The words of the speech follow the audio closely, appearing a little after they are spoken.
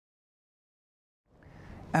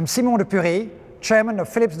I'm Simon de Pury, chairman of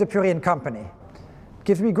Phillips de Pury and Company. It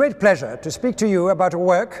gives me great pleasure to speak to you about a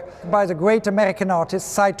work by the great American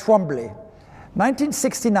artist Cy Twombly.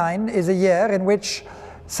 1969 is a year in which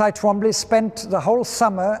Cy Twombly spent the whole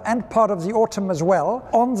summer and part of the autumn as well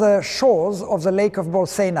on the shores of the Lake of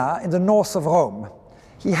Bolsena in the north of Rome.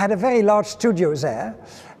 He had a very large studio there,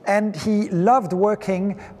 and he loved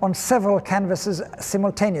working on several canvases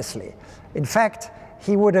simultaneously. In fact,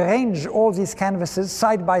 he would arrange all these canvases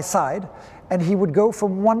side by side, and he would go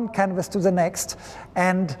from one canvas to the next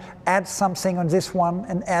and add something on this one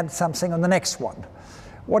and add something on the next one.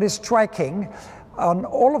 What is striking on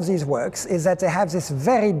all of these works is that they have this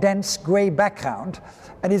very dense gray background,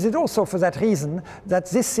 and is it also for that reason that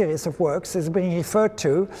this series of works is being referred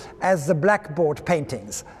to as the blackboard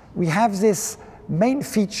paintings. We have this main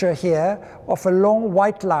feature here of a long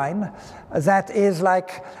white line that is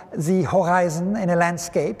like the horizon in a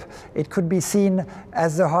landscape. It could be seen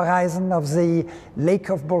as the horizon of the Lake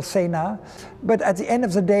of Bolsena, but at the end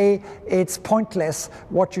of the day, it's pointless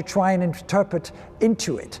what you try and interpret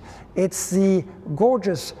into it. It's the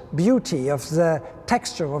gorgeous beauty of the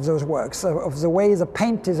texture of those works, of the way the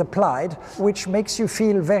paint is applied, which makes you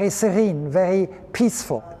feel very serene, very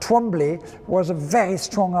peaceful. Twombly was a very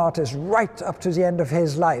strong artist right up to the end of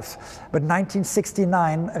his life, but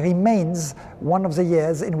 1969 remains one of the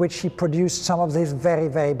years in which he produced some of his very,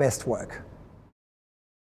 very best work.